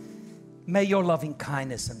 may your loving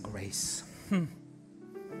kindness and grace,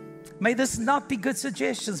 may this not be good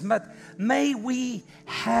suggestions, but may we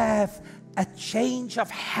have a change of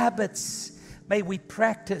habits. May we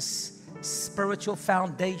practice spiritual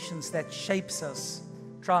foundations that shapes us,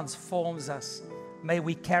 transforms us. May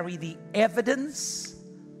we carry the evidence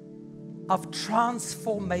of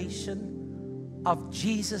transformation of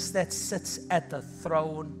Jesus that sits at the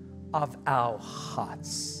throne of our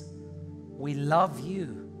hearts. We love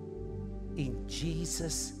you in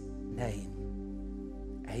Jesus' name.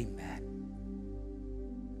 Amen.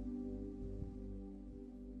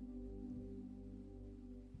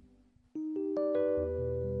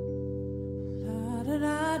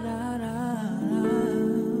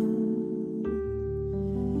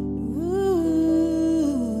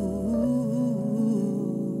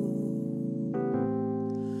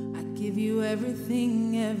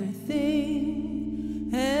 Everything, everything,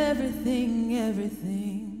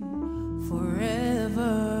 everything,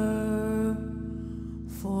 forever,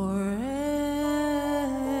 forever.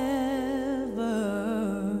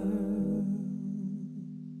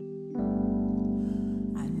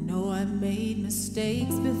 I know I've made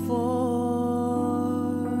mistakes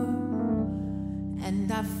before,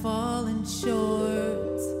 and I've fallen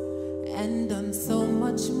short and done so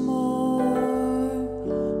much more.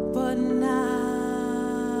 But now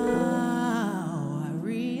I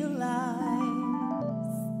realize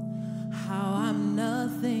how I'm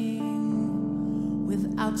nothing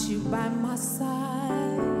without you by my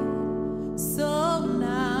side. So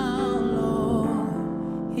now,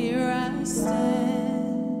 Lord, here I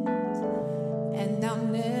stand, and I'll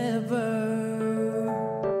never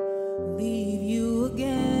leave you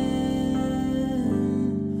again.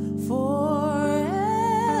 Forever,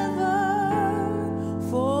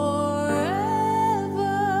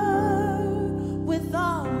 with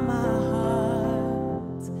all my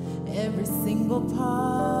heart, every single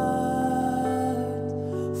part,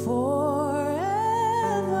 forever,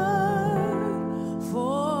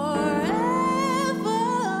 forever,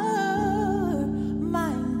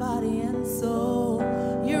 mind, body, and soul,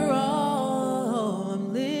 you're all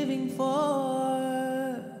I'm living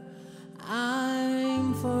for.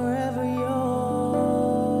 I'm forever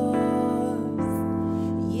yours.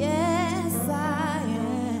 Yes, I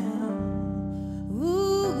am.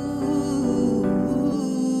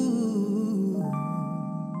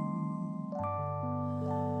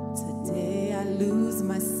 Today I lose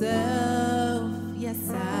myself, yes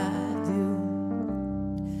I do,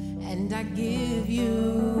 and I give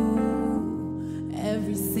you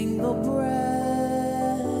every single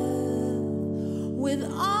breath. With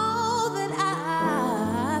all that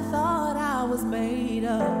I thought I was made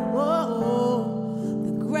of, whoa,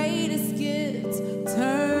 the greatest gift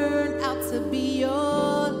turned out to be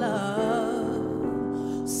your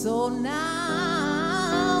love. So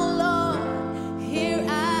now, Lord, here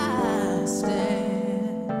I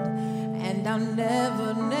stand, and I'll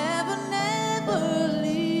never, never, never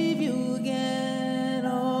leave you again.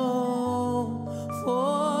 Oh,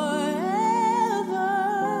 forever,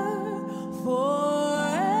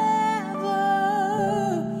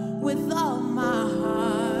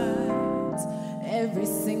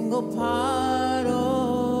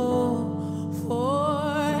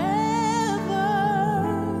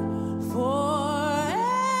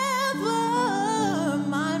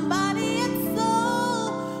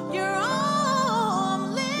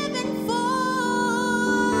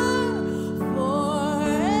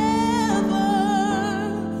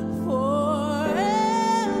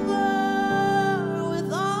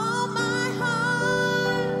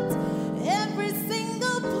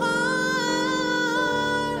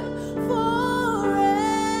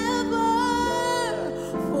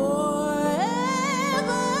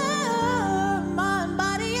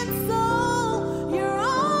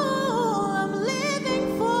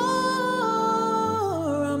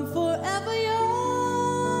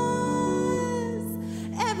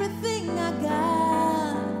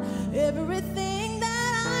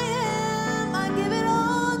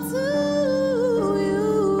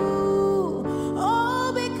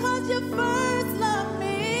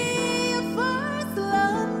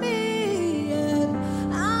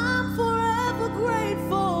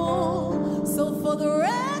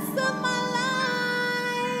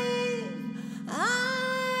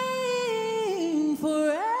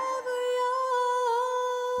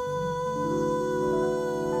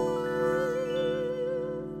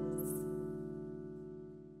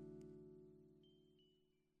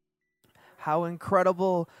 How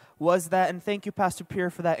incredible was that? And thank you, Pastor Pierre,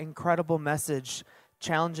 for that incredible message,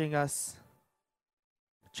 challenging us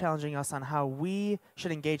on how we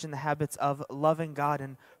should engage in the habits of loving God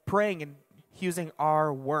and praying and using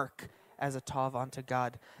our work as a tav unto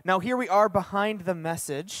God. Now, here we are behind the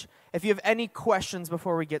message. If you have any questions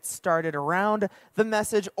before we get started around the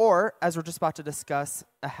message, or as we're just about to discuss,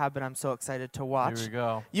 a habit I'm so excited to watch, Here we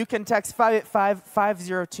go. you can text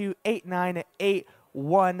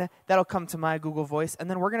 585-502-8981. That'll come to my Google Voice, and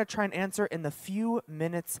then we're going to try and answer in the few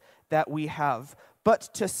minutes that we have.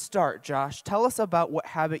 But to start, Josh, tell us about what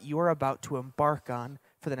habit you are about to embark on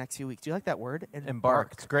for the next few weeks. Do you like that word?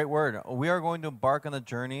 Embark. It's a great word. We are going to embark on the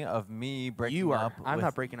journey of me breaking You are. up. I'm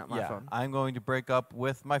not breaking up my phone. I'm going to break up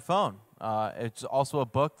with my phone. It's also a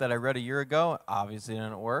book that I read a year ago. Obviously, it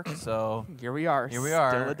didn't work, so Here we are. here we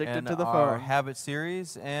are. Still addicted in to the our phone. habit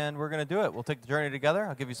series, and we're going to do it. We'll take the journey together.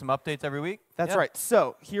 I'll give you some updates every week. That's Yeah. right.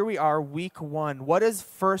 So here we are, week 1. What does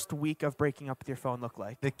first week of breaking up with your phone look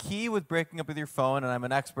like? The key with breaking up with your phone, and I'm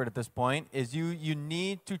an expert at this point, is you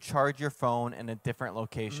need to charge your phone in a different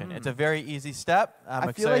location. It's a very easy step. I'm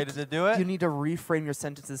I feel excited like to do it. You need to reframe your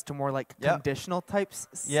sentences to more like Yep. conditional types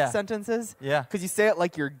Yeah. sentences. Yeah. Because you say it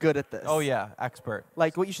like you're good at this. Oh, yeah, expert.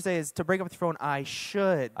 Like what you should say is, to break up with your phone, I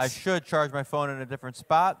should. I should charge my phone in a different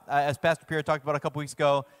spot. As Pastor Pierre talked about a couple weeks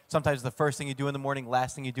ago, sometimes the first thing you do in the morning,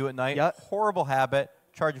 last thing you do at night. Yep. Horrible habit.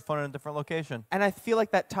 Charge your phone in a different location. And I feel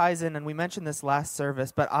like that ties in, and we mentioned this last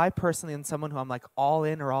service, but I personally am someone who I'm like all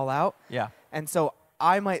in or all out. Yeah. And so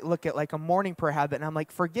I might look at like a morning prayer habit, and I'm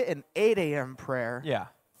like, forget an 8 a.m. prayer. Yeah.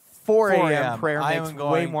 4 4 a.m. prayer I makes am way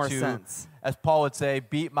going more to, sense. as Paul would say,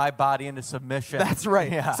 beat my body into submission. That's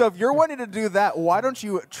right. Yeah. So if you're wanting to do that, why don't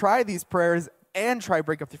you try these prayers and try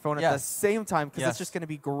break up your phone at the Yes. same time, because Yes. it's just going to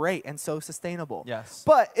be great and so sustainable. Yes.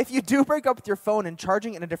 But if you do break up with your phone and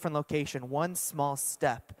charging it in a different location, one small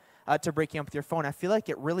step to breaking up with your phone, I feel like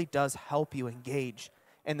it really does help you engage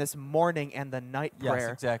in this morning and the night Yes,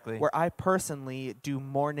 prayer. exactly. Where I personally do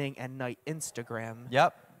morning and night Instagram.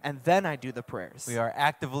 Yep. And then I do the prayers. We are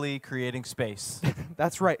actively creating space.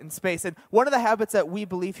 That's right, in space. And one of the habits that we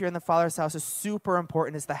believe here in the Father's house is super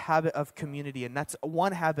important is the habit of community. And that's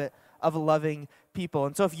one habit of loving people.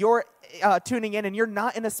 And so if you're tuning in and you're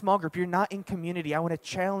not in a small group, you're not in community, I want to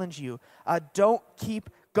challenge you. Don't keep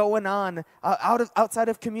going on outside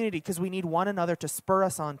of community, because we need one another to spur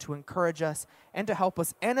us on, to encourage us, and to help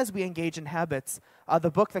us. And as we engage in habits, the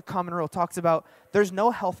book, The Common Rule, talks about there's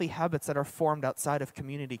no healthy habits that are formed outside of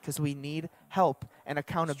community, because we need help and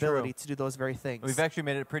accountability to do those very things. We've actually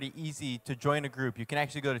made it pretty easy to join a group. You can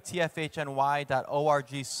actually go to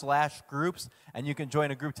tfhny.org/groups, and you can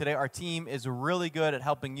join a group today. Our team is really good at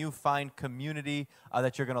helping you find community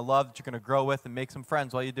that you're going to love, that you're going to grow with, and make some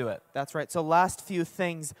friends while you do it. That's right. So last few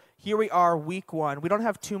things. Here we are, week 1. We don't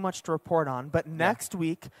have too much to report on, but next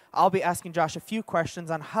week I'll be asking Josh a few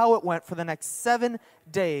questions on how it went for the next 7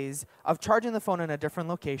 days of charging the phone in a different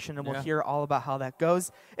location, and we'll hear all about how that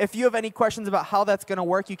goes. If you have any questions about how that's going to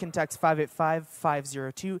work, you can text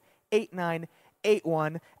 585-502-8981.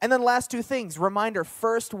 And then last 2 things. Reminder,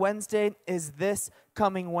 First Wednesday is this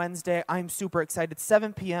coming Wednesday. I'm super excited.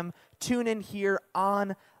 7 p.m. Tune in here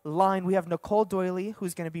online. We have Nicole Doyley,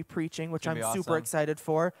 who's going to be preaching, which I'm super excited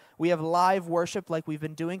for. We have live worship like we've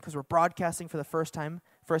been doing, because we're broadcasting for the first time,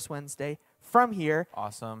 First Wednesday, from here.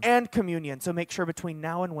 Awesome. And communion. So make sure between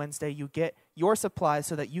now and Wednesday you get your supplies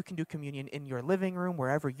so that you can do communion in your living room,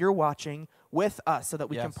 wherever you're watching, with us, so that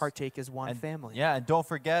we can partake as one family. Yeah, and don't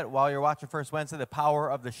forget, while you're watching First Wednesday, the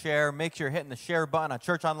power of the share. Make sure you're hitting the share button on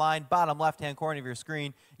Church Online, bottom left-hand corner of your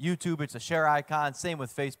screen. YouTube, it's a share icon. Same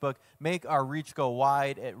with Facebook. Make our reach go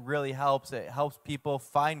wide. It really helps. It helps people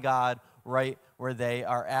find God right where they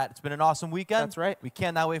are at. It's been an awesome weekend. That's right. We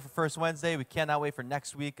cannot wait for First Wednesday. We cannot wait for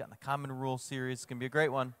next week on the Common Rule series. It's going to be a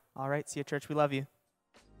great one. All right. See you, church. We love you.